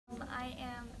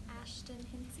Ashton,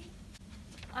 HIntze.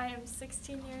 I am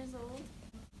 16 years old.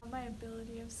 My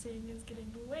ability of seeing is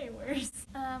getting way worse.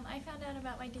 I found out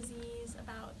about my disease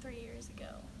about 3 years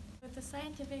ago. The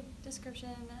scientific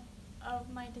description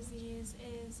of my disease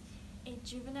is a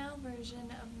juvenile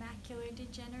version of macular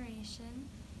degeneration,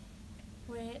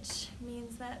 which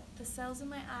means that the cells in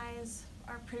my eyes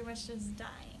are pretty much just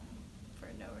dying for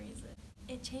no reason.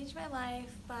 It changed my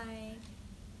life by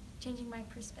changing my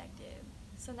perspective.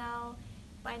 So now,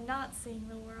 by not seeing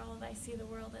the world, I see the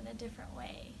world in a different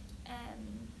way.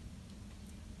 And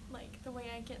like the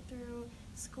way I get through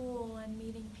school and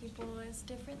meeting people is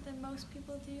different than most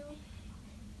people do,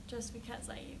 just because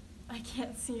I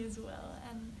can't see as well,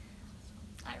 and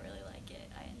I really like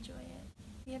it. I enjoy it.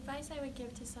 The advice I would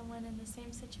give to someone in the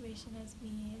same situation as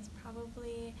me is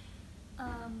probably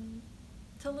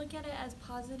to look at it as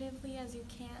positively as you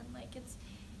can. Like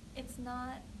it's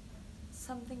not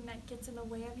something that gets in the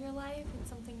way of your life. It's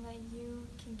something that you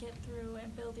can get through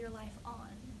and build your life on.